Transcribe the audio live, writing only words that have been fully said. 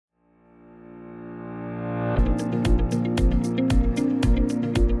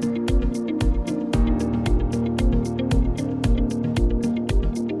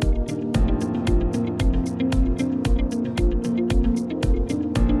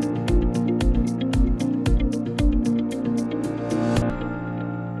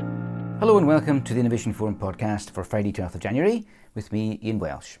Hello and welcome to the Innovation Forum podcast for Friday 12th of January with me, Ian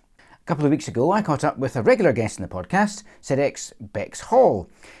Welsh. A couple of weeks ago I caught up with a regular guest in the podcast, Sedex Bex Hall.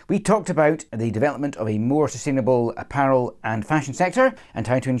 We talked about the development of a more sustainable apparel and fashion sector and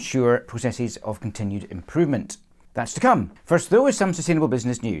how to ensure processes of continued improvement. That's to come. First though is some sustainable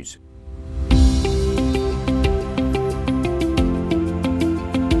business news.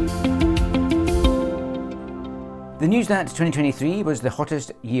 The news that 2023 was the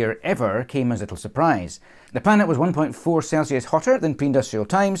hottest year ever came as little surprise. The planet was 1.4 Celsius hotter than pre-industrial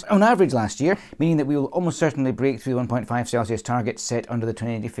times on average last year, meaning that we will almost certainly break through the 1.5 Celsius target set under the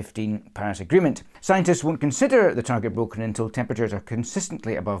 2015 Paris Agreement. Scientists won't consider the target broken until temperatures are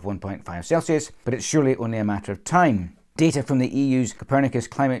consistently above 1.5 Celsius, but it's surely only a matter of time. Data from the EU's Copernicus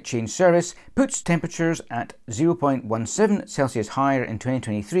Climate Change Service puts temperatures at 0.17 Celsius higher in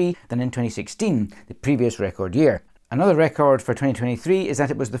 2023 than in 2016, the previous record year. Another record for 2023 is that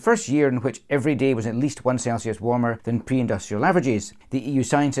it was the first year in which every day was at least 1 Celsius warmer than pre-industrial averages. The EU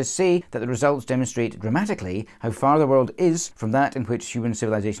scientists say that the results demonstrate dramatically how far the world is from that in which human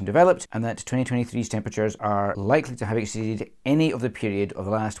civilization developed, and that 2023's temperatures are likely to have exceeded any of the period of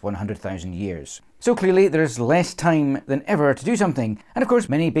the last 100,000 years. So clearly there is less time than ever to do something, and of course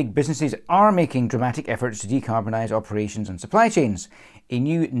many big businesses are making dramatic efforts to decarbonise operations and supply chains. A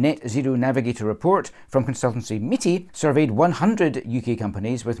new Net Zero Navigator report from consultancy MITI surveyed 100 UK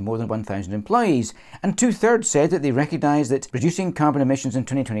companies with more than 1,000 employees, and two-thirds said that they recognise that reducing carbon emissions in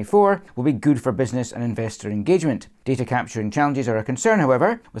 2024 will be good for business and investor engagement. Data capturing challenges are a concern,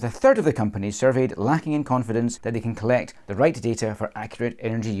 however, with a third of the companies surveyed lacking in confidence that they can collect the right data for accurate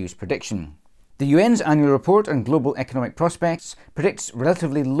energy use prediction. The UN's annual report on global economic prospects predicts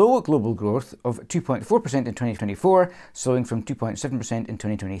relatively low global growth of 2.4% in 2024, slowing from 2.7% in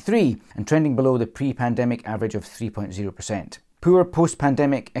 2023, and trending below the pre-pandemic average of 3.0%. Poor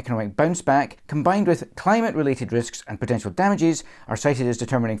post-pandemic economic bounce back, combined with climate-related risks and potential damages, are cited as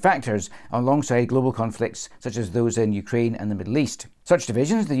determining factors, alongside global conflicts such as those in Ukraine and the Middle East. Such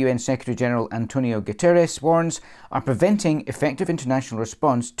divisions, the UN Secretary-General Antonio Guterres warns, are preventing effective international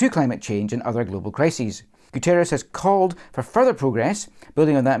response to climate change and other global crises. Guterres has called for further progress,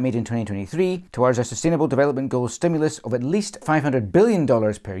 building on that made in 2023, towards a Sustainable Development Goals stimulus of at least $500 billion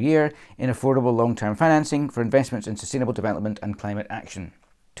per year in affordable long-term financing for investments in sustainable development and climate action.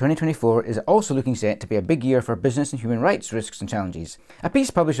 2024 is also looking set to be a big year for business and human rights risks and challenges. A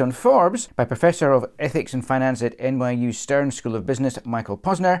piece published on Forbes by Professor of Ethics and Finance at NYU Stern School of Business, Michael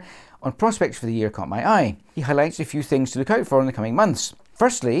Posner, on prospects for the year caught my eye. He highlights a few things to look out for in the coming months.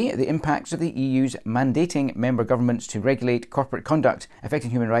 Firstly, the impacts of the EU's mandating member governments to regulate corporate conduct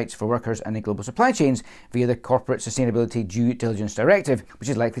affecting human rights for workers and in global supply chains via the Corporate Sustainability Due Diligence Directive, which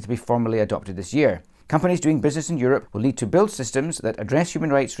is likely to be formally adopted this year. Companies doing business in Europe will need to build systems that address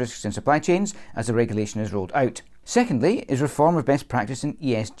human rights risks in supply chains as the regulation is rolled out. Secondly is reform of best practice in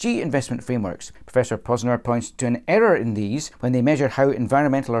ESG investment frameworks. Professor Posner points to an error in these when they measure how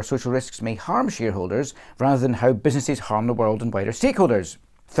environmental or social risks may harm shareholders rather than how businesses harm the world and wider stakeholders.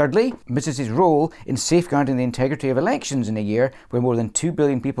 Thirdly, businesses' role in safeguarding the integrity of elections in a year where more than 2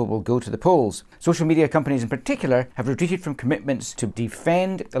 billion people will go to the polls. Social media companies in particular have retreated from commitments to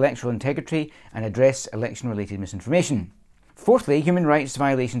defend electoral integrity and address election-related misinformation. Fourthly, human rights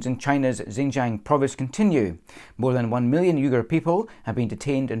violations in China's Xinjiang province continue. More than 1 million Uyghur people have been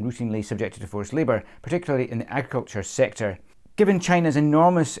detained and routinely subjected to forced labour, particularly in the agriculture sector. Given China's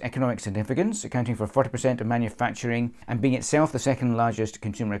enormous economic significance, accounting for 40% of manufacturing and being itself the second largest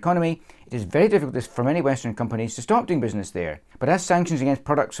consumer economy, it is very difficult for many Western companies to stop doing business there. But as sanctions against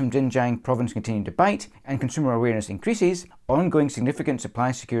products from Xinjiang province continue to bite and consumer awareness increases, ongoing significant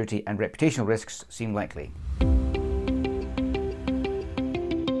supply security and reputational risks seem likely.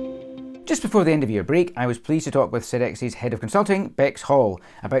 Just before the end of year break, I was pleased to talk with Sedex's head of consulting, Bex Hall,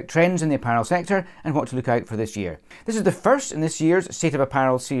 about trends in the apparel sector and what to look out for this year. This is the first in this year's State of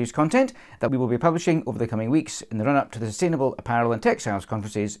Apparel series content that we will be publishing over the coming weeks in the run-up to the Sustainable Apparel and Textiles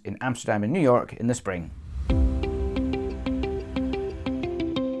conferences in Amsterdam and New York in the spring.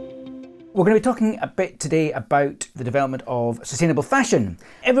 We're going to be talking a bit today about the development of sustainable fashion.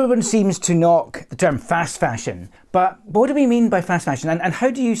 Everyone seems to knock the term fast fashion, but what do we mean by fast fashion, and how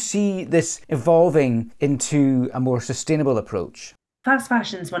do you see this evolving into a more sustainable approach? Fast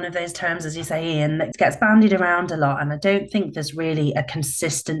fashion is one of those terms, as you say, Ian, that gets bandied around a lot, and I don't think there's really a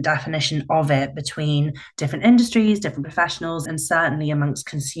consistent definition of it between different industries, different professionals, and certainly amongst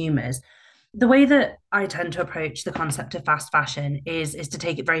consumers. The way that I tend to approach the concept of fast fashion is to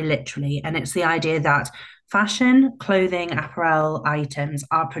take it very literally, and it's the idea that Fashion, clothing, apparel items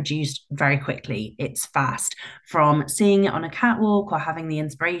are produced very quickly. It's fast. From seeing it on a catwalk or having the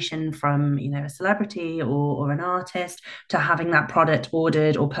inspiration from, a celebrity or an artist to having that product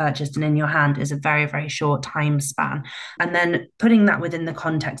ordered or purchased and in your hand is a very, very short time span. And then putting that within the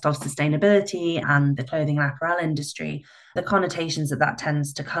context of sustainability and the clothing and apparel industry, the connotations that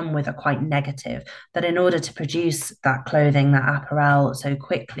tends to come with are quite negative. That in order to produce that clothing, that apparel so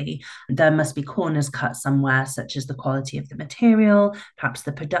quickly, there must be corners cut somewhere, such as the quality of the material, perhaps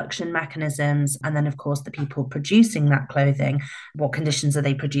the production mechanisms, and then, of course, the people producing that clothing. What conditions are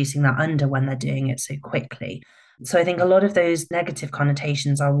they producing that under when they're doing it so quickly? So I think a lot of those negative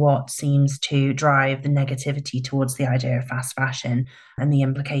connotations are what seems to drive the negativity towards the idea of fast fashion and the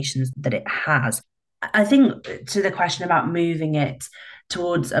implications that it has. I think to the question about moving it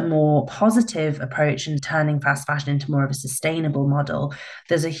towards a more positive approach and turning fast fashion into more of a sustainable model,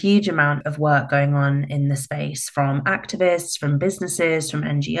 there's a huge amount of work going on in the space from activists, from businesses, from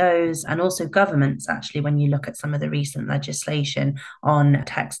NGOs, and also governments, actually, when you look at some of the recent legislation on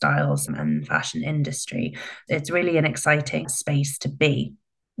textiles and fashion industry. It's really an exciting space to be.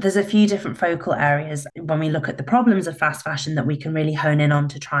 There's a few different focal areas when we look at the problems of fast fashion that we can really hone in on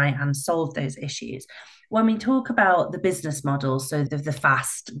to try and solve those issues. When we talk about the business models, so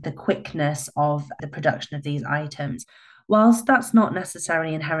the quickness of the production of these items, whilst that's not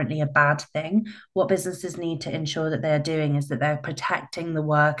necessarily inherently a bad thing, what businesses need to ensure that they're doing is that they're protecting the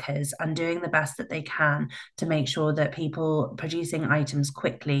workers and doing the best that they can to make sure that people producing items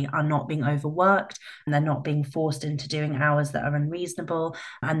quickly are not being overworked and they're not being forced into doing hours that are unreasonable,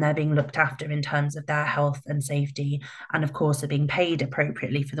 and they're being looked after in terms of their health and safety, and of course are being paid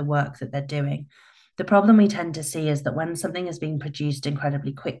appropriately for the work that they're doing. The problem we tend to see is that when something is being produced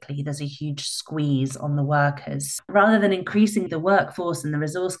incredibly quickly, there's a huge squeeze on the workers. Rather than increasing the workforce and the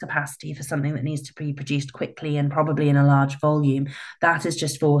resource capacity for something that needs to be produced quickly and probably in a large volume, that is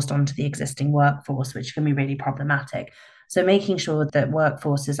just forced onto the existing workforce, which can be really problematic. So making sure that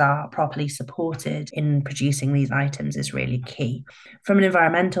workforces are properly supported in producing these items is really key. From an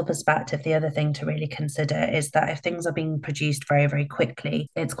environmental perspective, the other thing to really consider is that if things are being produced very, very quickly,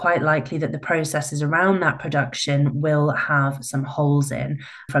 it's quite likely that the processes around that production will have some holes in,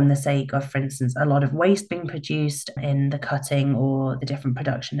 from the sake of, for instance, a lot of waste being produced in the cutting or the different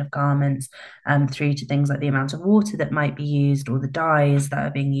production of garments, through to things like the amount of water that might be used or the dyes that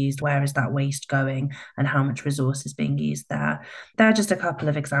are being used. Where is that waste going and how much resource is being used there? There are just a couple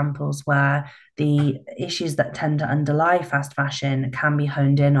of examples where the issues that tend to underlie fast fashion can be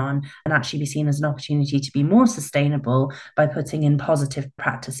honed in on and actually be seen as an opportunity to be more sustainable by putting in positive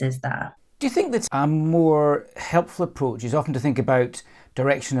practices there. Do you think that a more helpful approach is often to think about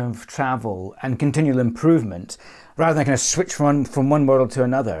direction of travel and continual improvement rather than kind of switch from one model to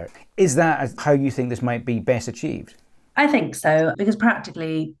another? Is that how you think this might be best achieved? I think so, because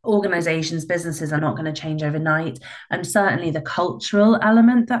practically organizations, businesses are not going to change overnight. And certainly the cultural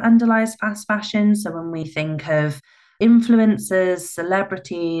element that underlies fast fashion. So when we think of influencers,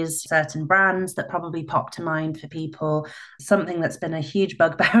 celebrities, certain brands that probably pop to mind for people, something that's been a huge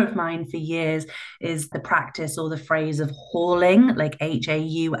bugbear of mine for years is the practice or the phrase of hauling, like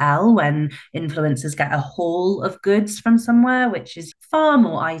HAUL, when influencers get a haul of goods from somewhere, which is far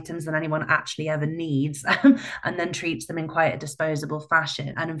more items than anyone actually ever needs, and then treats them in quite a disposable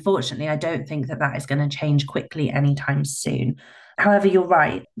fashion. And unfortunately, I don't think that is going to change quickly anytime soon. However, you're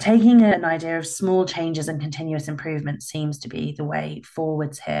right. Taking an idea of small changes and continuous improvement seems to be the way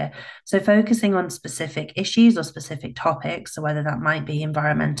forwards here. So focusing on specific issues or specific topics, so whether that might be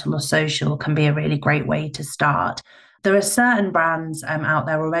environmental or social, can be a really great way to start. There are certain brands out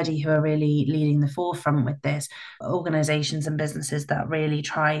there already who are really leading the forefront with this, organizations and businesses that really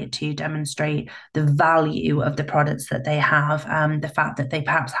try to demonstrate the value of the products that they have, the fact that they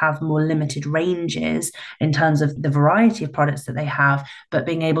perhaps have more limited ranges in terms of the variety of products that they have, but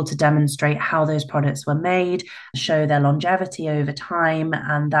being able to demonstrate how those products were made, show their longevity over time,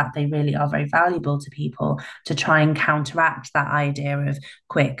 and that they really are very valuable to people, to try and counteract that idea of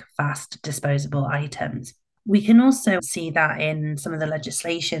quick, fast, disposable items. We can also see that in some of the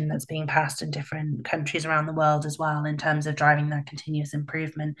legislation that's being passed in different countries around the world as well, in terms of driving that continuous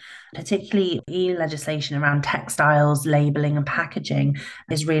improvement. Particularly EU legislation around textiles, labelling and packaging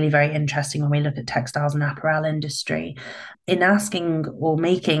is really very interesting when we look at textiles and apparel industry. In asking or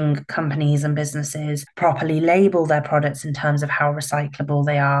making companies and businesses properly label their products in terms of how recyclable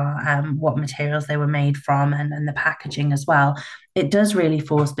they are, what materials they were made from, and the packaging as well, it does really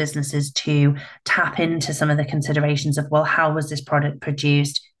force businesses to tap into some of the considerations of, well, how was this product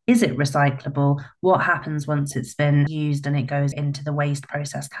produced? Is it recyclable? What happens once it's been used and it goes into the waste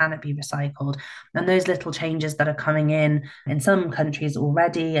process? Can it be recycled? And those little changes that are coming in some countries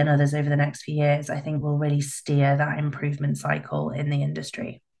already and others over the next few years, I think will really steer that improvement cycle in the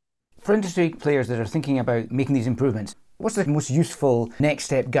industry. For industry players that are thinking about making these improvements, what's the most useful next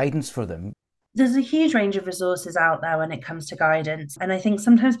step guidance for them? There's a huge range of resources out there when it comes to guidance. And I think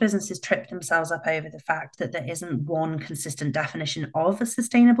sometimes businesses trip themselves up over the fact that there isn't one consistent definition of a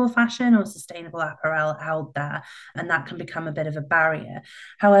sustainable fashion or sustainable apparel out there. And that can become a bit of a barrier.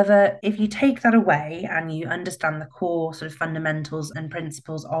 However, if you take that away and you understand the core sort of fundamentals and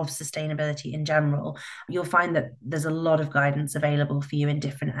principles of sustainability in general, you'll find that there's a lot of guidance available for you in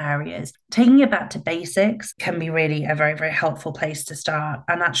different areas. Taking it back to basics can be really a very, very helpful place to start.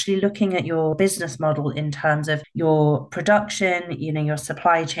 And actually looking at your business model in terms of your production, your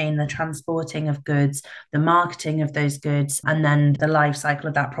supply chain, the transporting of goods, the marketing of those goods, and then the life cycle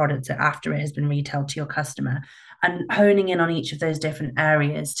of that product after it has been retailed to your customer. And honing in on each of those different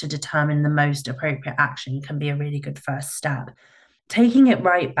areas to determine the most appropriate action can be a really good first step. Taking it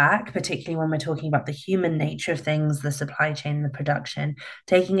right back, particularly when we're talking about the human nature of things, the supply chain, the production,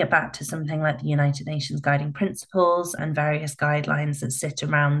 taking it back to something like the United Nations guiding principles and various guidelines that sit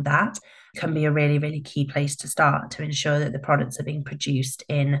around that can be a really, really key place to start to ensure that the products are being produced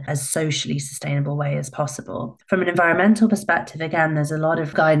in as socially sustainable way as possible. From an environmental perspective, again, there's a lot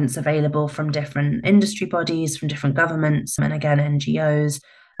of guidance available from different industry bodies, from different governments, and again, NGOs,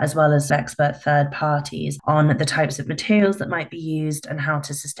 as well as expert third parties on the types of materials that might be used and how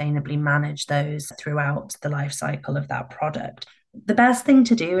to sustainably manage those throughout the life cycle of that product. The best thing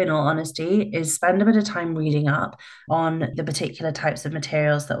to do, in all honesty, is spend a bit of time reading up on the particular types of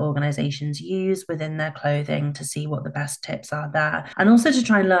materials that organizations use within their clothing to see what the best tips are there, and also to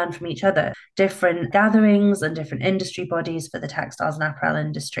try and learn from each other. Different gatherings and different industry bodies for the textiles and apparel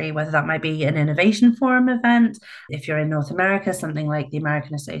industry, whether that might be an innovation forum event, if you're in North America, something like the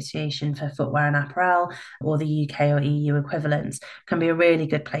American Association for Footwear and Apparel, or the UK or EU equivalents, can be a really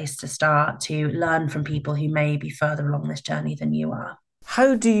good place to start to learn from people who may be further along this journey than you are.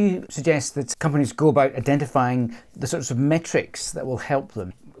 How do you suggest that companies go about identifying the sorts of metrics that will help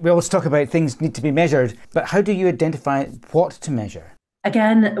them? We always talk about things need to be measured, but how do you identify what to measure?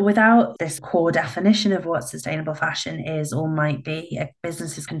 Again, without this core definition of what sustainable fashion is or might be,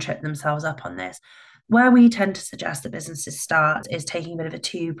 businesses can trip themselves up on this. Where we tend to suggest that businesses start is taking a bit of a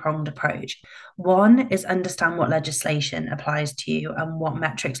two-pronged approach. One is understand what legislation applies to you and what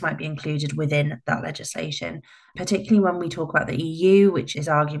metrics might be included within that legislation, particularly when we talk about the EU, which is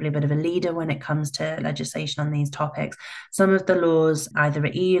arguably a bit of a leader when it comes to legislation on these topics. Some of the laws, either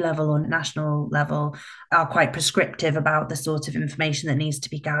at EU level or national level, are quite prescriptive about the sort of information that needs to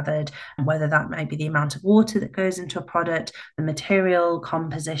be gathered, whether that might be the amount of water that goes into a product, the material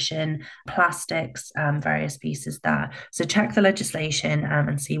composition, plastics, various pieces there. So check the legislation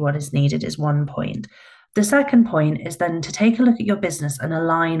and see what is needed is one point. The second point is then to take a look at your business and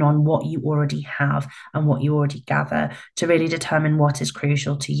align on what you already have and what you already gather to really determine what is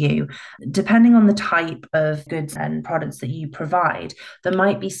crucial to you. Depending on the type of goods and products that you provide, there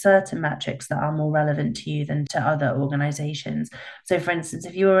might be certain metrics that are more relevant to you than to other organizations. So, for instance,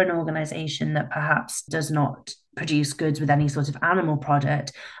 if you're an organization that perhaps does not produce goods with any sort of animal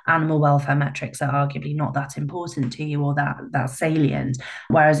product, animal welfare metrics are arguably not that important to you or that salient.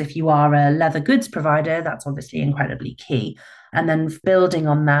 Whereas if you are a leather goods provider, that's obviously incredibly key. And then building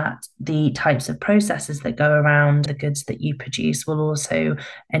on that, the types of processes that go around the goods that you produce will also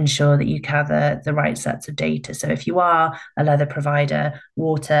ensure that you gather the right sets of data. So if you are a leather provider,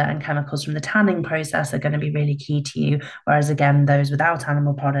 water and chemicals from the tanning process are going to be really key to you. Whereas again, those without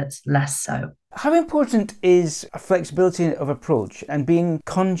animal products, less so. How important is a flexibility of approach and being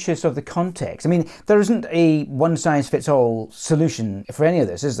conscious of the context? I mean, there isn't a one-size-fits-all solution for any of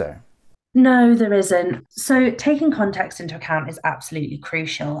this, is there? No, there isn't. So taking context into account is absolutely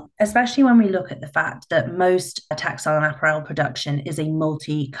crucial, especially when we look at the fact that most textile and apparel production is a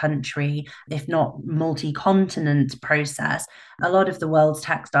multi-country, if not multi-continent process. A lot of the world's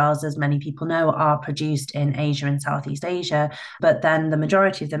textiles, as many people know, are produced in Asia and Southeast Asia, but then the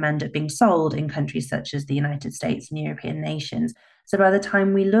majority of them end up being sold in countries such as the United States and European nations. So by the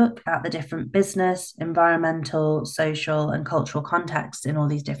time we look at the different business, environmental, social, and cultural contexts in all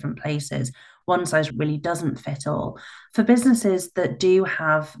these different places, one size really doesn't fit all. For businesses that do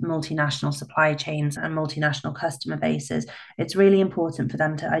have multinational supply chains and multinational customer bases, it's really important for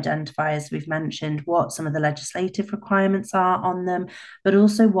them to identify, as we've mentioned, what some of the legislative requirements are on them, but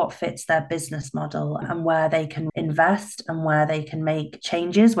also what fits their business model and where they can invest and where they can make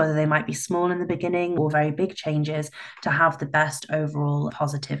changes, whether they might be small in the beginning or very big changes, to have the best overall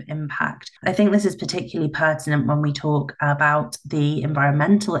positive impact. I think this is particularly pertinent when we talk about the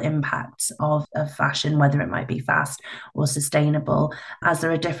environmental impacts of fashion, whether it might be fast or sustainable, as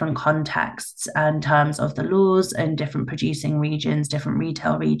there are different contexts in terms of the laws in different producing regions, different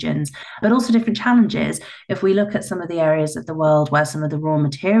retail regions, but also different challenges. If we look at some of the areas of the world where some of the raw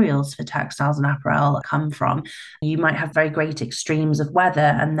materials for textiles and apparel come from, you might have very great extremes of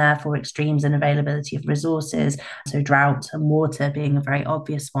weather and therefore extremes in availability of resources. So drought and water being a very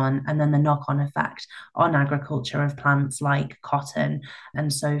obvious one, and then the knock-on effect on agriculture of plants like cotton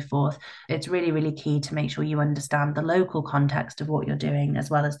and so forth. It's really, really key to make sure you understand the local context of what you're doing as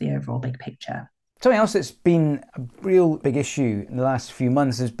well as the overall big picture. Something else that's been a real big issue in the last few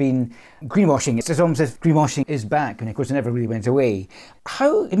months has been greenwashing. It's almost as if greenwashing is back, and of course it never really went away.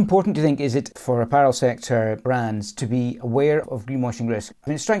 How important do you think is it for apparel sector brands to be aware of greenwashing risk? I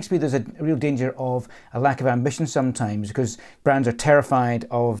mean, it strikes me there's a real danger of a lack of ambition sometimes because brands are terrified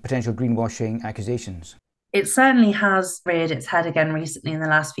of potential greenwashing accusations. It certainly has reared its head again recently in the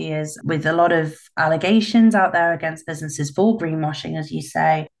last few years, with a lot of allegations out there against businesses for greenwashing, as you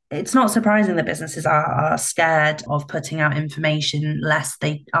say. It's not surprising that businesses are scared of putting out information lest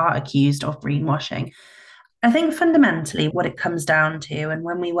they are accused of greenwashing. I think fundamentally what it comes down to, and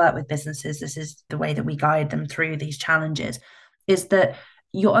when we work with businesses, this is the way that we guide them through these challenges, is that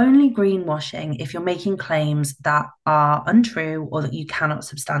you're only greenwashing if you're making claims that are untrue or that you cannot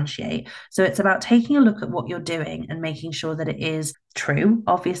substantiate. So it's about taking a look at what you're doing and making sure that it is true,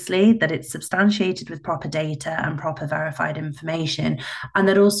 obviously, that it's substantiated with proper data and proper verified information, and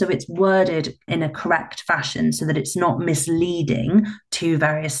that also it's worded in a correct fashion so that it's not misleading to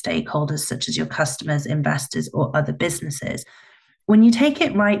various stakeholders, such as your customers, investors, or other businesses. When you take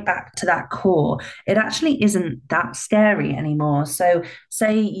it right back to that core, it actually isn't that scary anymore. So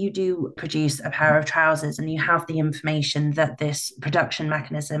say you do produce a pair of trousers and you have the information that this production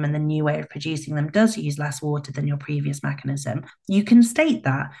mechanism and the new way of producing them does use less water than your previous mechanism. You can state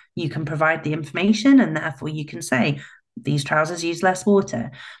that. You can provide the information, and therefore you can say, these trousers use less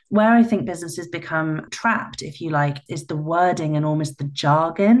water. Where I think businesses become trapped, if you like, is the wording and almost the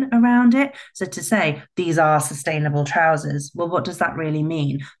jargon around it. So to say, these are sustainable trousers, well, what does that really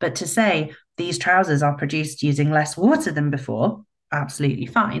mean? But to say, these trousers are produced using less water than before, absolutely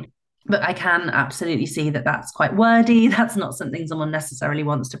fine. But I can absolutely see that that's quite wordy. That's not something someone necessarily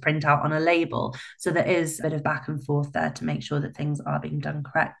wants to print out on a label. So there is a bit of back and forth there to make sure that things are being done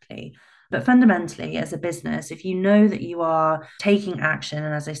correctly. But fundamentally, as a business, if you know that you are taking action,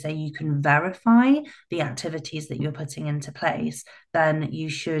 and as I say, you can verify the activities that you're putting into place, then you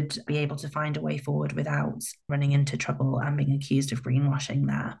should be able to find a way forward without running into trouble and being accused of greenwashing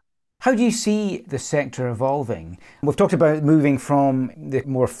there. How do you see the sector evolving? We've talked about moving from the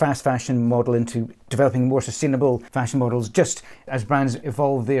more fast fashion model into developing more sustainable fashion models, just as brands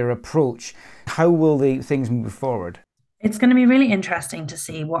evolve their approach. How will the things move forward? It's going to be really interesting to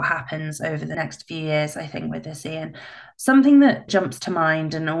see what happens over the next few years, I think, with this, Ian. Something that jumps to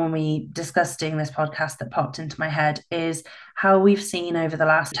mind, and when we discussed doing this podcast that popped into my head, is how we've seen over the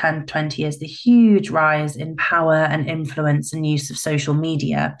last 10, 20 years the huge rise in power and influence and use of social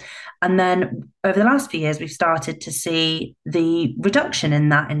media. And then over the last few years, we've started to see the reduction in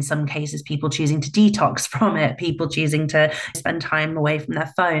that in some cases, people choosing to detox from it, people choosing to spend time away from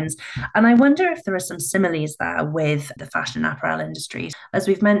their phones. And I wonder if there are some similes there with the fashion and apparel industries. As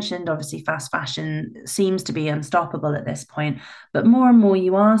we've mentioned, obviously, fast fashion seems to be unstoppable at this point, but more and more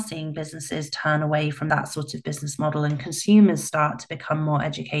you are seeing businesses turn away from that sort of business model, and consumers start to become more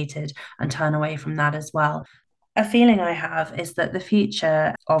educated and turn away from that as well. A feeling I have is that the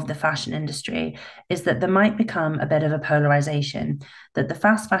future of the fashion industry is that there might become a bit of a polarization, that the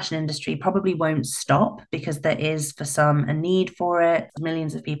fast fashion industry probably won't stop because there is, for some, a need for it.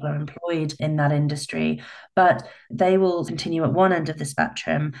 Millions of people are employed in that industry, but they will continue at one end of the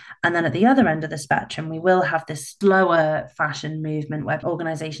spectrum. And then at the other end of the spectrum, we will have this slower fashion movement where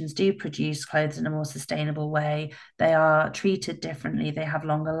organizations do produce clothes in a more sustainable way. They are treated differently. They have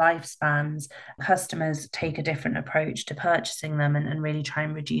longer lifespans. Customers take a different approach to purchasing them and really try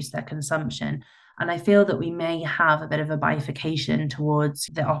and reduce their consumption. And I feel that we may have a bit of a bifurcation towards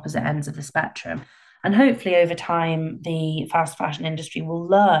the opposite ends of the spectrum. And hopefully over time, the fast fashion industry will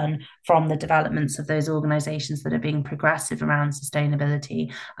learn from the developments of those organizations that are being progressive around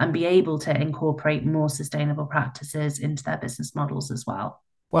sustainability and be able to incorporate more sustainable practices into their business models as well.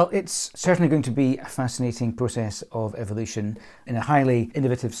 Well, it's certainly going to be a fascinating process of evolution in a highly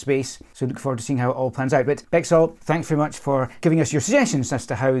innovative space. So look forward to seeing how it all plans out. But Bex Hall, thanks very much for giving us your suggestions as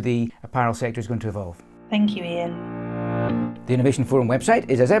to how the apparel sector is going to evolve. Thank you, Ian. The Innovation Forum website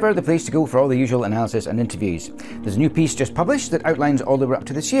is, as ever, the place to go for all the usual analysis and interviews. There's a new piece just published that outlines all that we're up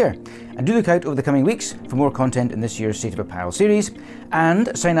to this year. And do look out over the coming weeks for more content in this year's State of Apparel series.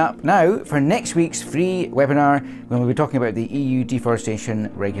 And sign up now for next week's free webinar when we'll be talking about the EU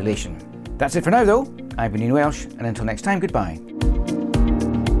deforestation regulation. That's it for now, though. I've been Ian Welsh, and until next time, goodbye.